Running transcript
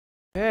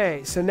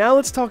Okay, so now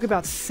let's talk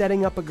about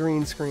setting up a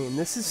green screen.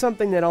 This is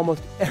something that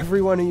almost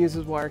everyone who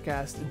uses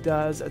Wirecast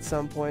does at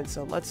some point,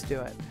 so let's do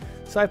it.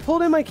 So I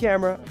pulled in my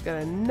camera, I've got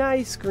a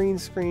nice green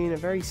screen, a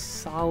very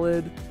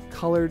solid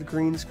colored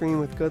green screen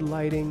with good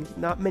lighting,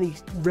 not many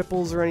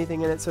ripples or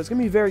anything in it, so it's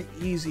going to be very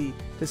easy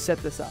to set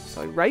this up.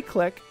 So I right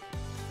click,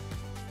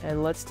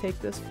 and let's take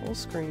this full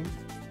screen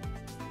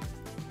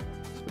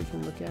so we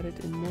can look at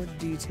it in more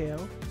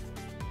detail.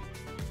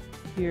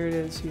 Here it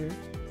is here.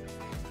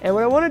 And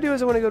what I want to do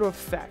is I want to go to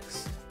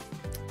Effects.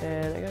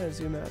 And I got to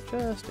zoom out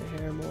just a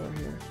hair more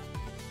here.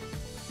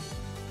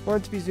 I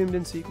want it to be zoomed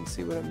in so you can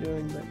see what I'm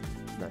doing, but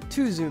not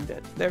too zoomed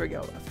in. There we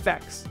go,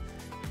 Effects.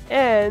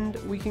 And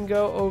we can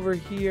go over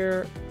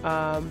here,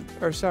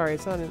 or sorry,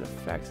 it's not in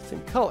Effects, it's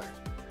in Color.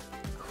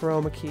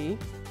 Chroma key.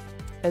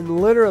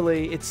 And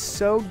literally, it's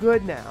so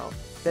good now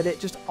that it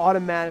just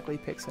automatically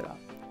picks it up.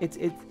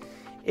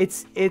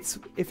 It's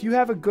if you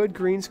have a good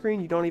green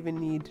screen, you don't even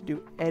need to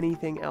do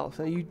anything else.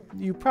 Now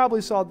you probably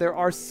saw there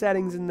are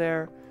settings in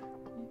there.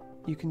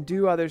 You can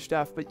do other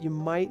stuff, but you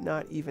might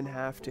not even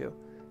have to.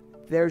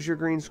 There's your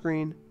green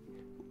screen.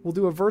 We'll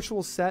do a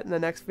virtual set in the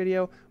next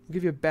video. We'll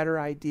give you a better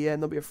idea,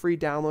 and there'll be a free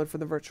download for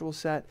the virtual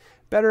set.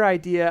 Better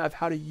idea of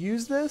how to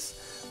use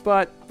this,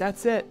 but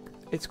that's it.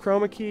 It's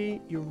chroma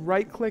key. You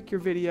right-click your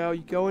video,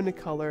 you go into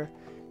color,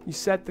 you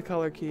set the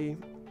color key,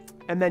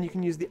 and then you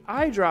can use the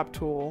eyedrop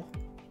tool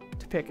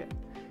to pick it.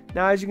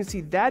 Now, as you can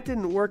see, that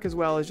didn't work as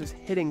well as just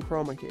hitting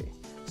chroma key.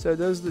 So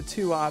those are the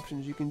two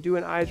options. You can do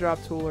an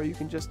eyedrop tool, or you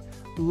can just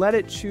let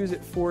it choose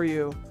it for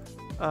you.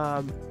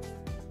 And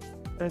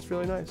it's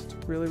really nice. It's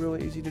really,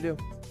 really easy to do.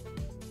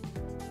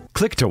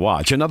 Click to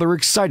watch another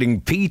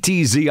exciting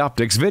PTZ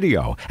Optics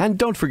video, and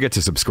don't forget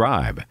to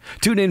subscribe.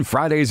 Tune in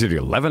Fridays at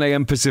 11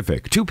 a.m.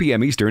 Pacific, 2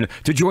 p.m. Eastern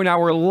to join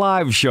our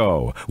live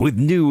show with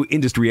new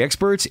industry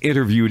experts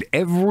interviewed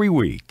every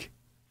week.